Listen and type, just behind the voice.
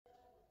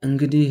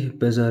እንግዲህ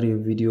በዛሬው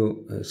ቪዲዮ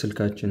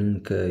ስልካችንን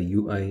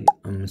ከዩአይ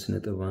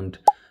 5.1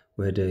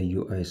 ወደ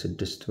ዩአይ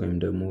 6 ወይም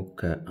ደግሞ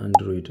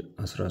ከአንድሮይድ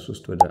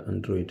 13 ወደ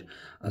አንድሮይድ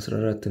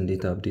 14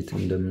 እንዴት አፕዴት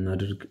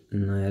እንደምናደርግ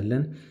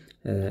እናያለን።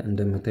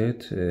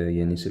 እንደምታዩት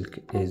የኔ ስልክ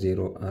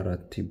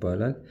A04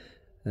 ይባላል።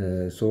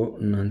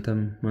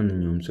 እናንተም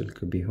ማንኛውም ስልክ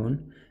ቢሆን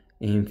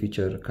ይህን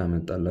ፊቸር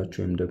ካመጣላችሁ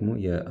ወይም ደግሞ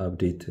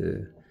የአፕዴት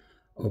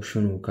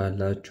ኦፕሽኑ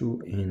ካላችሁ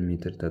ይህን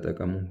ሜትር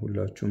ተጠቀሙ።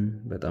 ሁላችሁም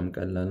በጣም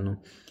ቀላል ነው።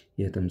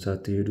 የትም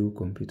ሳትሄዱ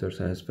ኮምፒውተር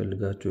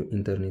ሳያስፈልጋችሁ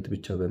ኢንተርኔት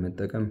ብቻ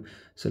በመጠቀም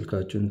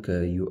ስልካችሁን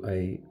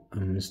ከዩአይ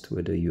 5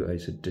 ወደ ዩአይ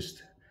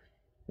 6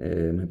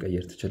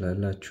 መቀየር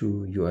ትችላላችሁ።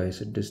 ዩአይ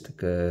 6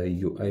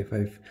 ከዩአይ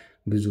 5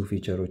 ብዙ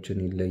ፊቸሮችን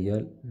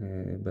ይለያል።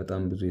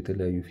 በጣም ብዙ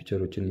የተለያዩ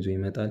ፊቸሮችን ይዞ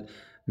ይመጣል።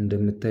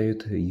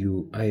 እንደምታዩት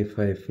ዩአይ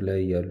 5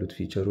 ላይ ያሉት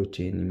ፊቸሮች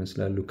ይህን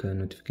ይመስላሉ።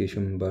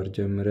 ከኖቲፊኬሽን ባር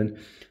ጀምረን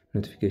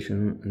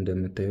ኖቲፊኬሽኑ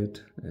እንደምታዩት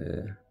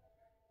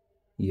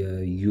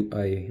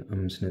የዩአይ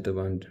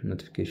 5.1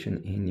 ኖቲፊኬሽን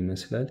ይህን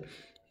ይመስላል።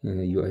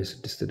 ዩአይ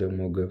 6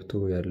 ደግሞ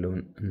ገብቶ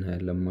ያለውን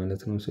እናያለን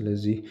ማለት ነው።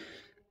 ስለዚህ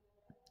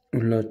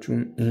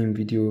ሁላችሁም ይህን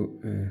ቪዲዮ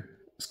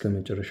እስከ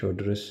መጨረሻው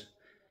ድረስ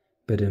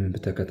በደንብ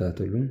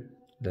ተከታተሉን።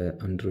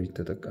 ለአንድሮይድ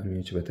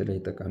ተጠቃሚዎች በተለይ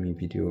ጠቃሚ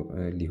ቪዲዮ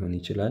ሊሆን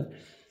ይችላል።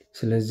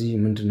 ስለዚህ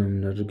ምንድነው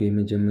የምናደርገው?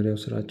 የመጀመሪያው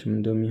ስራችን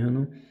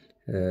እንደሚሆነው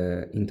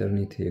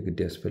ኢንተርኔት የግድ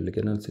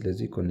ያስፈልገናል።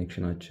 ስለዚህ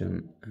ኮኔክሽናችን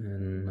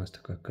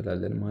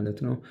እናስተካክላለን ማለት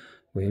ነው።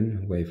 ወይም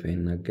ዋይፋይ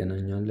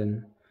እናገናኛለን።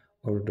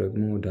 ኦር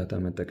ደግሞ ዳታ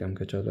መጠቀም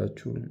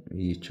ከቻላችሁ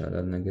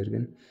ይቻላል። ነገር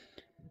ግን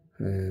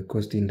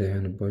ኮስቲ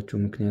እንዳይሆንባችሁ፣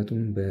 ምክንያቱም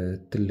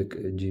በትልቅ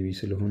ጂቢ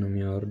ስለሆነ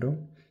የሚያወርደው።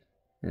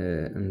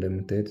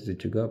 እንደምታዩት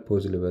እዚች ጋር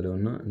ፖዝ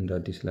ልበለውና እንደ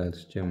አዲስ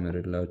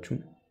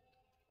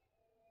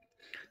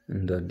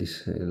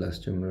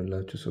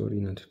ላስጀምርላችሁ። ሶሪ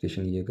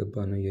ኖቲፊኬሽን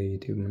እየገባ ነው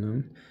የዩቲዩብ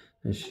ምናምን።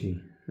 እሺ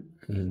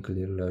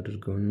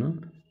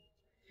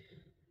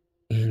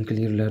ይህን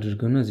ክሊር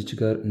ላድርገውና እዚች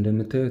ጋር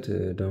እንደምታዩት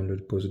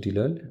ዳውንሎድ ፖዝድ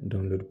ይላል።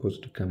 ዳውንሎድ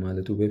ፖዝድ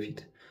ከማለቱ በፊት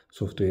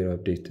ሶፍትዌር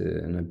አፕዴት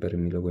ነበር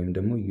የሚለው፣ ወይም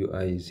ደግሞ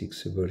ዩአይ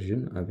 6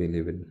 ቨርዥን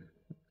አቬሌብል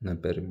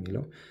ነበር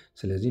የሚለው።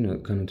 ስለዚህ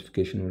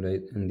ከኖቲፊኬሽኑ ላይ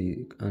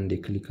አንዴ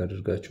ክሊክ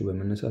አድርጋችሁ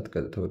በመነሳት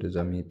ቀጥታ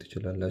ወደዛ መሄድ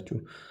ትችላላችሁ።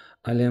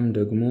 አሊያም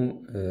ደግሞ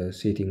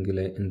ሴቲንግ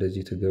ላይ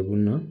እንደዚህ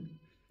ትገቡና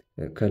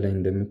ከላይ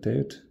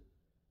እንደምታዩት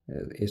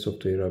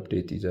የሶፍትዌር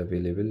አፕዴት ኢዝ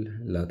አቬሌብል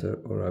ላተር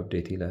ኦር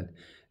አፕዴት ይላል።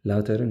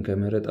 ላተርን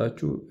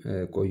ከመረጣችሁ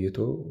ቆይቶ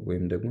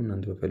ወይም ደግሞ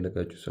እናንተ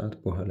በፈለጋችሁ ሰዓት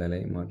በኋላ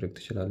ላይ ማድረግ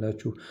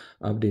ትችላላችሁ።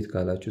 አፕዴት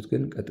ካላችሁት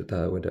ግን ቀጥታ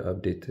ወደ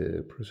አፕዴት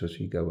ፕሮሰሱ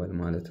ይገባል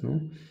ማለት ነው።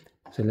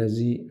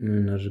 ስለዚህ ምን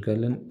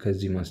እናደርጋለን?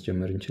 ከዚህ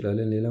ማስጀመር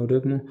እንችላለን። ሌላው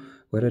ደግሞ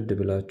ወረድ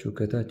ብላችሁ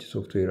ከታች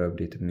ሶፍትዌር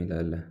አፕዴት የሚል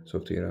አለ።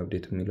 ሶፍትዌር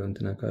አፕዴት የሚለውን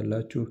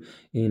ትነካላችሁ።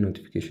 ይህ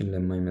ኖቲፊኬሽን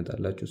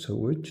ለማይመጣላችሁ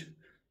ሰዎች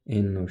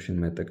ይህን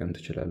ኦፕሽን መጠቀም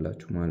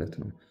ትችላላችሁ ማለት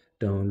ነው።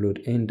 ዳውንሎድ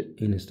ኤንድ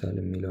ኢንስታል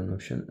የሚለውን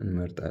ኦፕሽን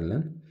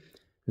እንመርጣለን።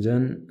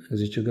 ዘን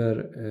እዚች ጋር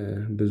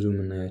ብዙ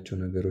የምናያቸው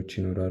ነገሮች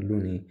ይኖራሉ።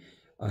 እኔ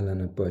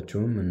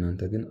አላነባቸውም፣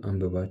 እናንተ ግን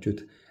አንብባችሁት።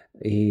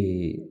 ይሄ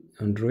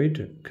አንድሮይድ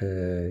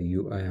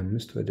ከዩአይ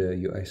 5 ወደ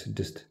ዩአይ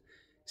 6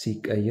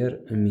 ሲቀየር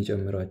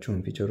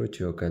የሚጨምራቸውን ፊቸሮች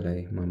ያው ከላይ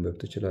ማንበብ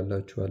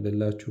ትችላላችሁ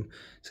አለላችሁ።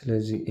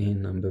 ስለዚህ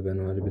ይሄን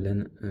አንብበነዋል ብለን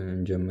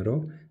እንጀምረው።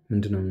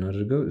 ምንድነው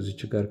የምናደርገው?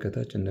 እዚች ጋር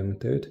ከታች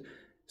እንደምታዩት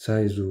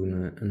ሳይዙን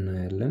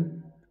እናያለን።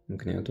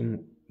 ምክንያቱም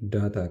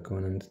ዳታ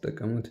ከሆነ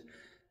የምትጠቀሙት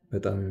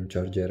በጣም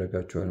ቻርጅ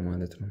ያደርጋችኋል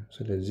ማለት ነው።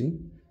 ስለዚህ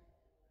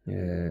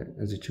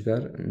እዚች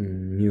ጋር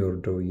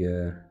የሚወርደው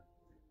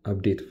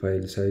የአፕዴት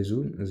ፋይል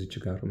ሳይዙን እዚች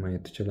ጋር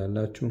ማየት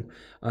ትችላላችሁ።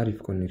 አሪፍ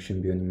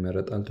ኮኔክሽን ቢሆን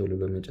ይመረጣል ቶሎ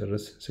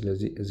ለመጨረስ።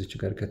 ስለዚህ እዚች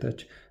ጋር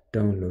ከታች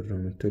ዳውንሎድ ነው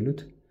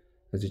የምትሉት።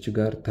 እዚች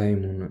ጋር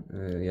ታይሙን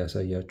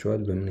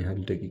ያሳያችኋል በምን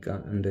ያህል ደቂቃ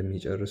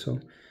እንደሚጨርሰው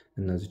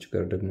እና እዚች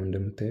ጋር ደግሞ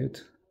እንደምታዩት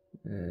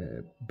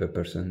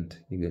በፐርሰንት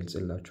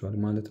ይገልጽላችኋል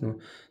ማለት ነው።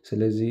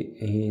 ስለዚህ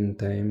ይሄን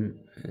ታይም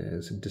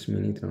 6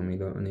 ሚኒት ነው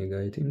የሚለው እኔ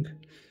ጋር አይ ቲንክ።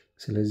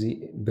 ስለዚህ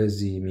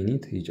በዚህ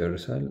ሚኒት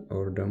ይጨርሳል።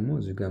 ኦር ደግሞ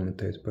እዚህ ጋር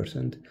የምታዩት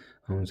ፐርሰንት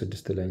አሁን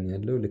 6 ላይ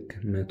ያለው ልክ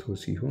 100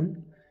 ሲሆን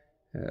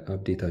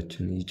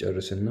አፕዴታችን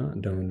ይጨርስና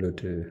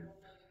ዳውንሎድ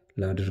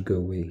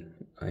ላድርገው ወይ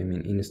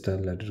ኢንስታል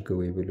ላድርገው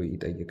ወይ ብሎ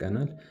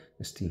ይጠይቀናል።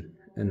 እስቲ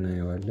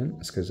እናየዋለን።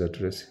 እስከዛ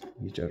ድረስ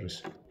ይጨርስ።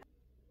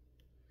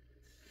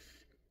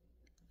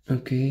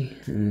 ኦኬ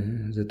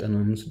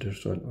 95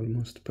 ደርሷል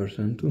ኦልሞስት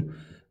ፐርሰንቱ።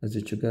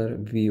 እዚች ጋር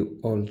ቪው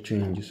ኦል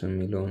ቼንጅስ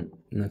የሚለውን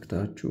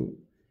ነክታችሁ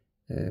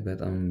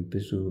በጣም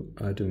ብዙ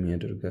አድ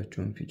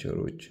የሚያደርጋቸውን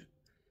ፊቸሮች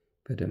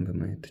በደንብ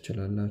ማየት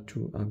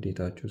ትችላላችሁ።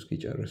 አፕዴታችሁ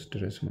እስኪጨርስ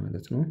ድረስ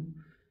ማለት ነው።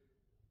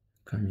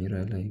 ካሜራ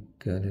ላይ፣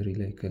 ጋለሪ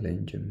ላይ ከላይ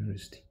እንጀምር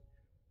እስቲ።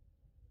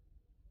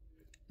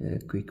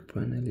 ኩዊክ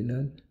ፓነል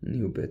ይላል።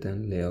 ኒው በተን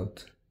ሌአውት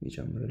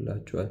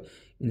ይጨምርላችኋል።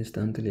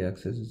 ኢንስታንትሊ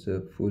አክሰስ ዘ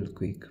ፉል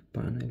ኩዊክ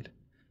ፓነል፣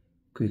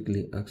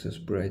 quickly access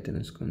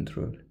brightness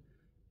control,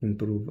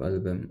 improve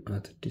album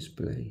at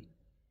display,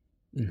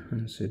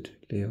 enhanced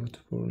layout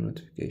for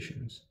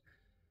notifications,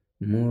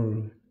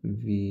 more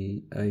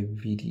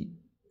VIVD.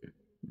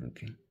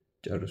 okay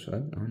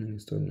ጨርሷል። አሁን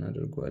ኢንስቶል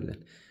እናደርገዋለን።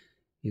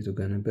 የቱ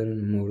ጋር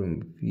ነበርን? more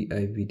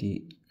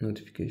VIVD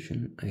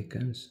notification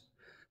icons,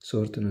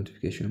 ሶርት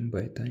ኖቲፊኬሽን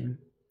ባይ ታይም፣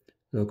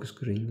 ሎክ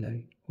ስክሪን ላይ፣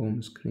 ሆም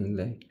ስክሪን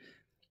ላይ፣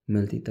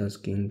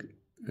 መልቲታስኪንግ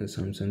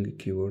ሳምሰንግ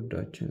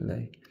ኪቦርዳችን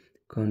ላይ፣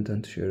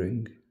 ኮንተንት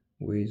ሼሪንግ፣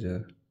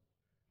 ዌዘር፣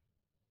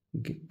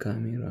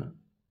 ካሜራ፣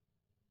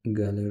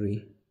 ጋለሪ፣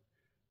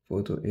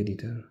 ፎቶ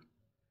ኤዲተር፣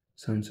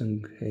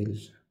 ሳምሰንግ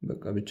ሄልዝ፣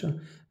 በቃ ብቻ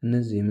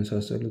እነዚህ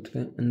የመሳሰሉት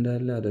ላይ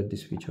እንዳለ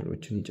አዳዲስ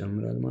ፊቸሮችን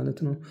ይጨምራል ማለት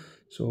ነው።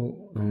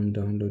 አሁን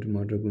ዳውንሎድ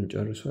ማድረጉን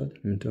ጨርሷል።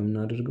 ምንድነው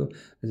የምናደርገው?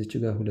 እዚች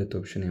ጋር ሁለት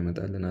ኦፕሽን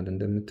ያመጣልናል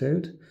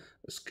እንደምታዩት፣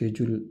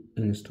 ስኬጁል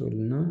ኢንስቶል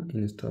እና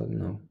ኢንስታል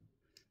ነው።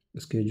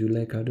 ስኬጁል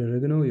ላይ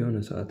ካደረግነው የሆነ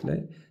ሰዓት ላይ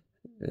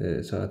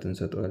ሰዓት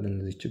እንሰጠዋለን።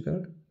 እዚች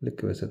ጋር ልክ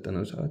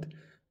በሰጠነው ሰዓት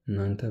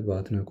እናንተ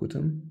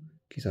ባትነኩትም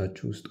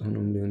ኪሳችሁ ውስጥ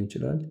ሆኖም ሊሆን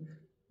ይችላል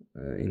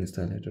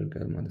ኢንስታል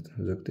ያደርጋል ማለት ነው።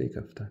 ዘግቶ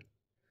ይከፍታል።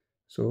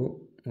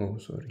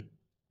 ሶሪ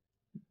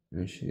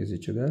እሺ፣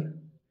 እዚች ጋር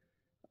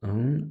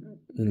አሁን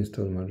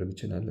ኢንስቶል ማድረግ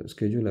እችላለሁ።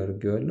 ስኬጁል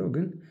አድርጌዋለሁ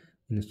ግን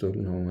ኢንስቶል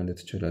ነው ማለት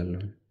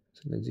እችላለሁ።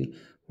 ስለዚህ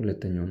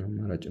ሁለተኛውን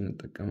አማራጭ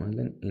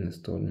እንጠቀማለን።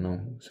 ኢንስቶል ነው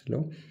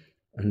ስለው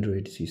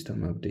አንድሮይድ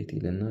ሲስተም አፕዴት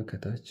ይልና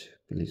ከታች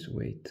ፕሊስ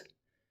ዌይት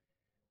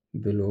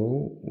ብሎ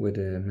ወደ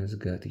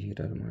መዝጋት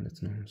ይሄዳል ማለት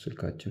ነው።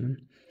 ስልካችንን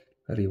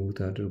ሪቡት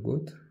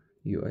አድርጎት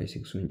ዩአይ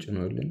 6ን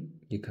ጭኖልን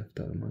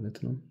ይከፍታል ማለት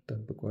ነው።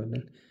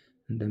 ጠብቀዋለን።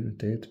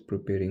 እንደምታዩት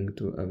ፕሪፔሪንግ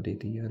ቱ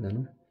አፕዴት እያለ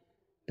ነው።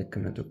 ልክ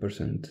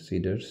 100%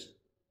 ሲደርስ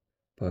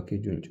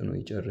ፓኬጁን ጭኖ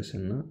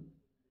ይጨርስና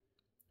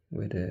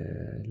ወደ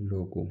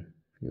ሎጎ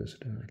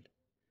ይወስደናል።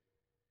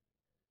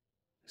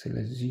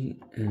 ስለዚህ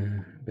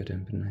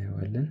በደንብ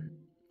እናየዋለን።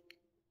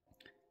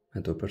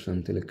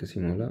 100% ልክ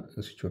ሲሞላ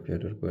ስዊች ኦፍ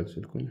ያደርገዋል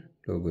ስልኩን።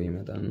 ሎጎ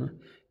ይመጣና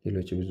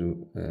ሌሎች ብዙ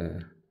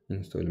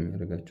ኢንስቶል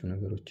የሚያደርጋቸው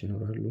ነገሮች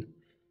ይኖራሉ።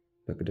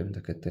 በቅደም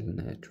ተከተል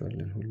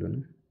እናያቸዋለን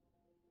ሁሉንም።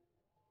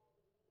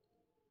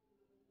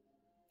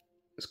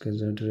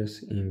 እስከዛ ድረስ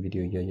ይህን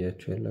ቪዲዮ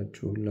እያያችሁ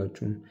ያላችሁ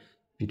ሁላችሁም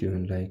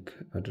ቪዲዮን ላይክ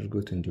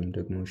አድርጉት፣ እንዲሁም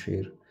ደግሞ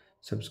ሼር፣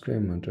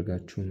 ሰብስክራይብ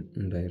ማድረጋችሁም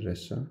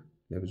እንዳይረሳ።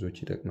 ለብዙዎች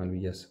ይጠቅማል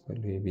ብዬ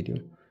አስባለሁ ይህ ቪዲዮ።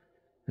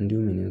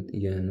 እንዲሁም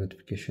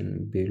የኖቲፊኬሽን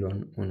ቤሏን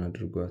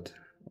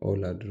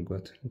ኦል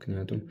አድርጓት፣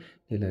 ምክንያቱም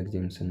ሌላ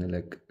ጊዜም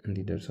ስንለቅ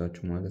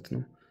እንዲደርሳችሁ ማለት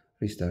ነው።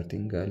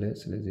 ሪስታርቲንግ አለ።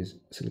 ስለዚህ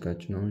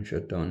ስልካችን አሁን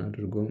ሸትዳውን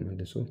አድርጎ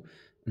መልሶ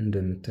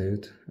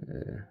እንደምታዩት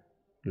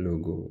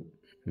ሎጎ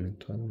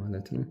መጥቷል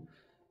ማለት ነው።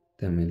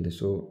 ተመልሶ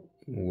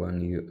ዋን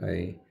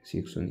ዩአይ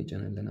 6ን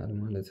ይጨነልናል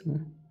ማለት ነው።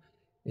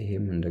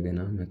 ይሄም እንደገና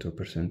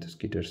 100%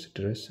 እስኪደርስ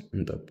ድረስ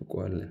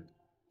እንጠብቀዋለን።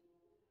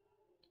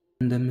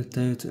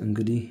 እንደምታዩት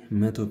እንግዲህ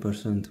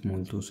 100%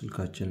 ሞልቶ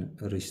ስልካችን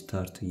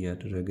ሪስታርት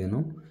እያደረገ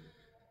ነው።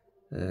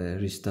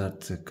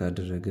 ሪስታርት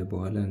ካደረገ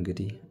በኋላ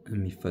እንግዲህ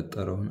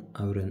የሚፈጠረውን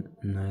አብረን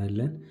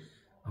እናያለን።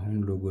 አሁን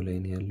ሎጎ ላይ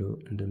ነው ያለው።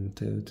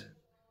 እንደምታዩት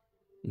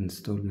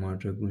ኢንስቶል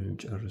ማድረጉን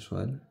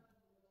ጨርሷል።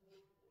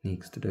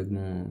 ኔክስት ደግሞ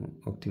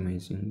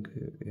ኦፕቲማይዚንግ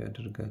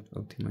ያደርጋል።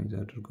 ኦፕቲማይዝ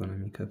አድርጎ ነው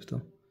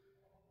የሚከፍተው።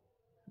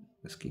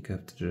 እስኪ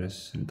ከፍት ድረስ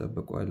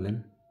እንጠብቀዋለን።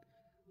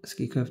 እስኪ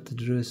ከፍት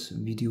ድረስ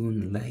ቪዲዮውን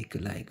ላይክ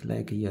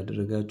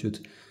እያደረጋችሁት፣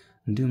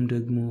 እንዲሁም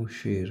ደግሞ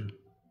ሼር፣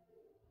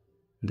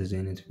 እንደዚህ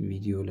አይነት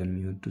ቪዲዮ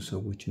ለሚወዱ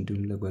ሰዎች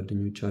እንዲሁም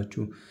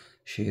ለጓደኞቻችሁ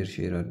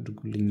ሼር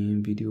አድርጉልኝ።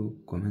 ይህን ቪዲዮ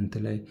ኮመንት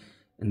ላይ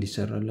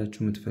እንዲሰራላችሁ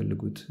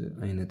የምትፈልጉት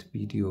አይነት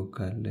ቪዲዮ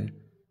ካለ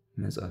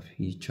መጻፍ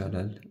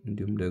ይቻላል።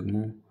 እንዲሁም ደግሞ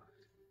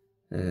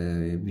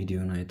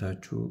ቪዲዮን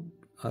አይታችሁ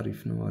አሪፍ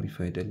ነው አሪፍ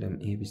አይደለም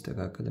ይሄ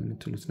ቢስተካከል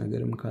የምትሉት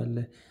ነገርም ካለ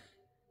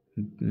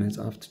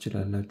መጻፍ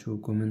ትችላላችሁ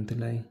ኮመንት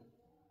ላይ።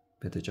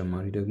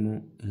 በተጨማሪ ደግሞ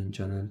ይህን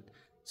ቻናል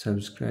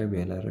ሰብስክራይብ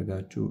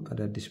ያላደረጋችሁ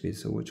አዳዲስ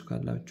ቤተሰቦች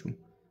ካላችሁ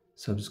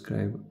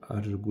ሰብስክራይብ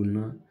አድርጉና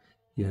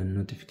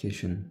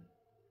የኖቲፊኬሽን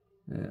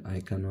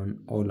አይከኗን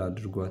ኦል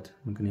አድርጓት።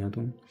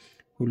 ምክንያቱም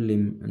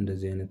ሁሌም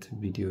እንደዚህ አይነት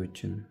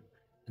ቪዲዮዎችን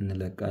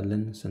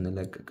እንለቃለን።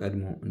 ስንለቅ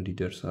ቀድሞ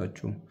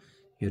እንዲደርሳችሁ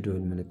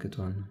የደወል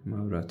ምልክቷን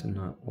ማብራትና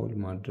ኦል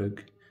ማድረግ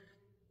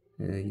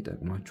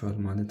ይጠቅማችኋል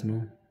ማለት ነው።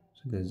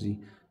 ስለዚህ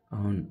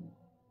አሁን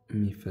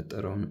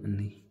የሚፈጠረውን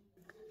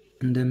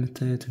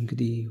እንደምታዩት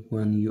እንግዲህ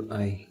ዋን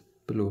ዩአይ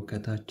ብሎ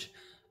ከታች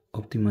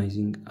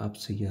ኦፕቲማይዚንግ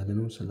አፕስ እያለ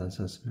ነው።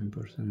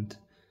 38%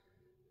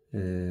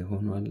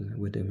 ሆኗል።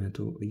 ወደ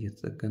 100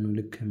 እየተጠጋ ነው።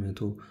 ልክ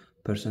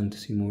 100%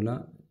 ሲሞላ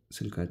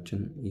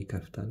ስልካችን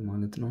ይከፍታል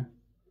ማለት ነው።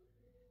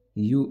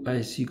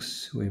 ዩአይ 6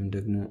 ወይም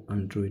ደግሞ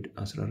አንድሮይድ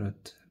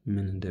 14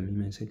 ምን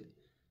እንደሚመስል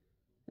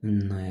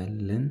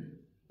እናያለን።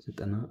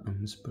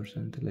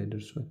 95% ላይ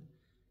ደርሷል።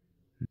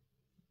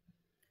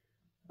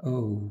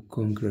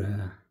 ኮንግራ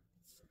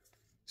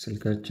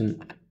ስልካችን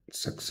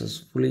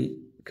ሰክሰስፉሊ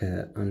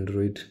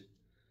ከአንድሮይድ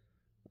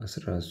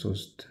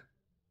 13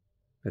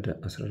 ወደ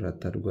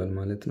 14 አድጓል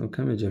ማለት ነው።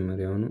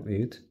 ከመጀመሪያውኑ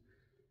እዩት።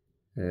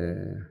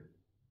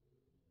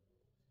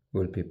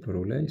 ወልፔፐሩ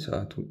ላይ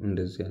ሰዓቱ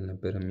እንደዚህ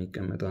ያልነበረ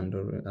የሚቀመጠው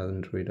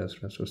አንድሮይድ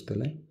 13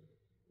 ላይ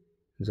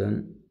ዘን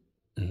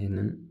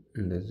ይሄንን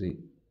እንደዚህ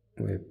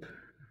ዌብ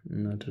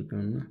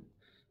እናድርገውና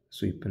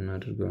ስዊፕ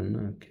እናድርገውና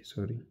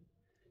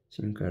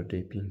ሲም ካርድ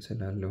ፒን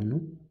ስላለው ነው።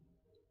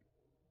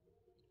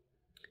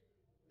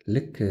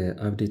 ልክ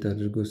አፕዴት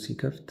አድርጎ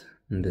ሲከፍት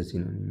እንደዚህ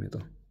ነው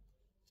የሚመጣው።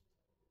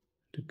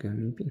 ድጋሚ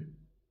ፒን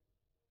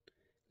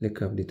ልክ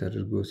አፕዴት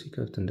አድርጎ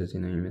ሲከፍት እንደዚህ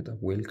ነው የሚመጣው።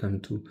 ዌልካም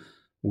ቱ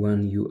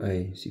ዋን ዩአይ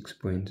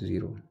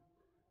 6.0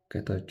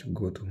 ከታች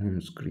ጎ ቱ ሆም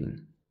ስክሪን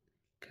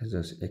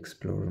ከዛስ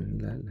ኤክስፕሎር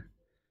የሚላለ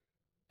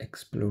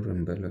ኤክስፕሎርን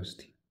በለው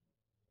እስቲ።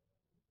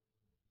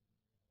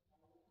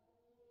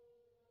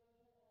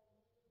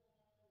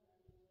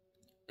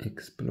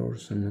 ኤክስፕሎር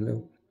ስንለው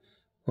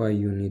ዋይ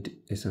ዩ ኒድ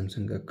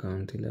የሳምሰንግ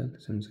አካውንት ይላል።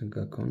 ሳምሰንግ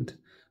አካውንት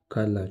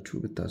ካላችሁ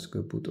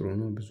ብታስገቡ ጥሩ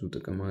ነው፣ ብዙ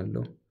ጥቅም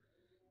አለው።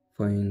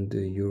 ፋይንድ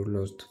ዩር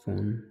ሎስት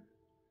ፎን፣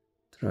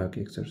 ትራክ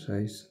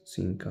ኤክሰርሳይዝ፣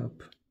 ሲንክ አፕ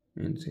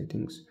ኤንድ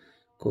ሴቲንግስ፣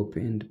 ኮፒ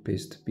ኤንድ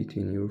ፔስት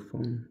ቢትዊን ዩር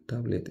ፎን፣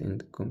 ታብሌት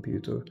ኤንድ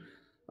ኮምፒውተር፣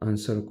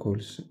 አንሰር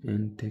ኮልስ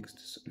ኤንድ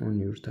ቴክስትስ ኦን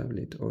ዩር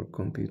ታብሌት ኦር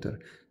ኮምፒውተር።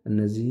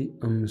 እነዚህ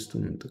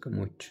አምስቱም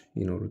ጥቅሞች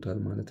ይኖሩታል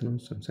ማለት ነው።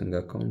 ሳምሰንግ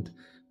አካውንት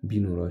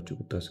ቢኖራችሁ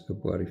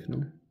ብታስገቡ አሪፍ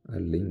ነው።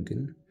 አለኝ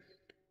ግን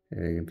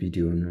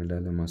ቪዲዮን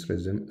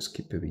ላለማስረዘም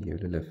ስኪፕ ብዬ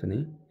ልለፍኔ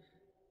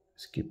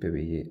ስኪፕ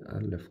ብዬ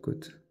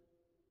አለፍኩት።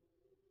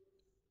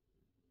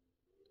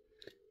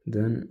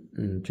 ደን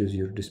ቹዝ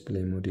ዩር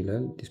ዲስፕሌይ ሞድ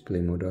ይላል።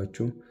 ዲስፕሌይ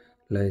ሞዳችሁ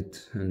ላይት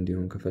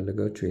እንዲሆን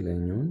ከፈለጋችሁ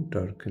የላይኛውን፣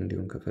 ዳርክ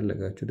እንዲሆን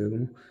ከፈለጋችሁ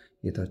ደግሞ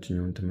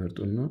የታችኛውን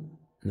ትመርጡና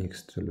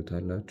ኔክስት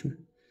ትሉታላችሁ።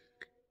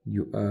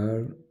 ዩ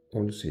አር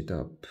ኦል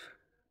ሴትአፕ፣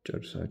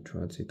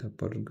 ጨርሳችኋል፣ ሴትአፕ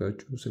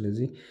አድርጋችሁ።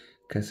 ስለዚህ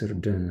ከስር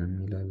ደን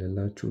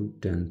የሚላለላችሁ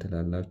ደን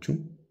ትላላችሁ።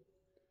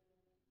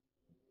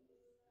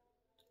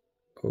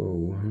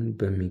 አሁን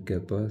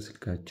በሚገባ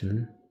ስልካችንን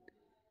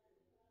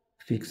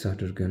ፊክስ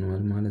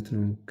አድርገነዋል ማለት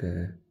ነው።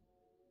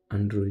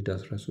 ከአንድሮይድ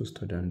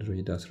 13 ወደ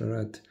አንድሮይድ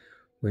 14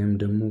 ወይም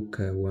ደግሞ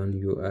ከዋን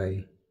ዩአይ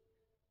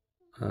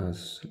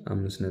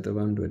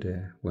 5.1 ወደ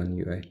ዋን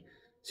ዩአይ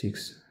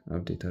 6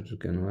 አፕዴት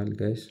አድርገነዋል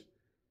ጋይስ።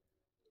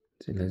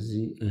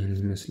 ስለዚህ ይህን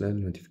ይመስላል።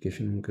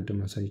 ኖቲፊኬሽኑን ቅድም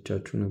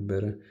አሳይቻችሁ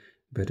ነበረ።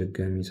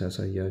 በድጋሚ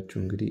ሳሳያችሁ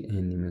እንግዲህ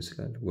ይህን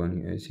ይመስላል። ዋን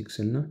ዩአይ 6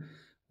 እና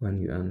ዋን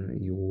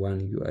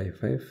ዩአይ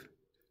 5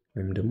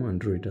 ወይም ደግሞ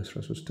አንድሮይድ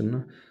 13 እና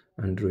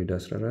አንድሮይድ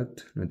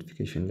 14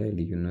 ኖቲፊኬሽን ላይ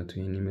ልዩነቱ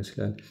ይህን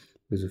ይመስላል።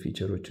 ብዙ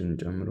ፊቸሮችን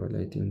ጨምሯል።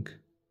 አይ ቲንክ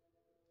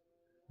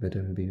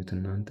በደንብ እዩት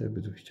እናንተ።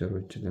 ብዙ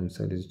ፊቸሮች፣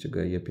 ለምሳሌ እዚች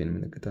ጋር የፔን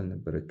ምልክት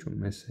አልነበረችውም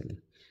መሰለኝ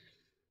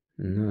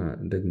እና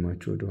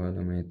ደግማችሁ ወደኋላ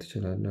ማየት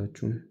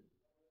ትችላላችሁ።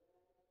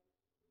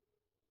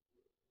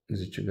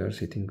 እዚች ጋር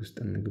ሴቲንግ ውስጥ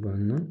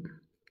እንግባና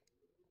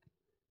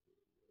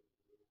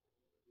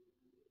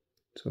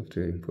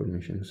ሶፍትዌር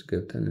ኢንፎርሜሽን ውስጥ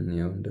ገብተን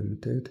እንያው።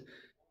 እንደምታዩት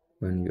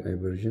ዋን ዩአይ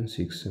ቨርዥን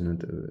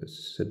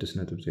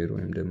 6.0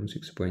 ወይም ደግሞ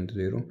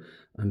 6.0፣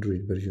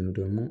 አንድሮይድ ቨርዥኑ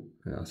ደግሞ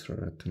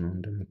 14 ነው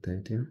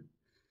እንደምታዩት።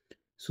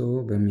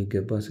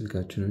 በሚገባ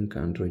ስልካችንን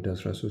ከአንድሮይድ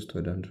 13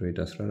 ወደ አንድሮይድ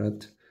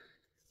 14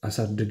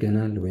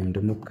 አሳድገናል፣ ወይም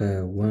ደግሞ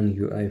ከዋን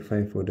ዩአይ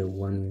 5 ወደ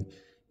ዋን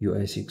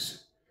ዩአይ 6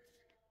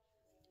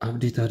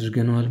 አፕዴት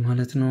አድርገነዋል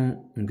ማለት ነው።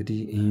 እንግዲህ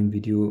ይህን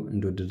ቪዲዮ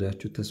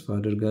እንደወደዳችሁ ተስፋ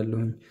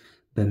አድርጋለሁኝ።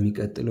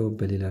 በሚቀጥለው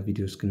በሌላ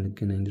ቪዲዮ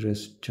እስክንገናኝ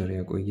ድረስ ቸር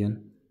ያቆየን።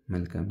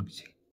 መልካም ጊዜ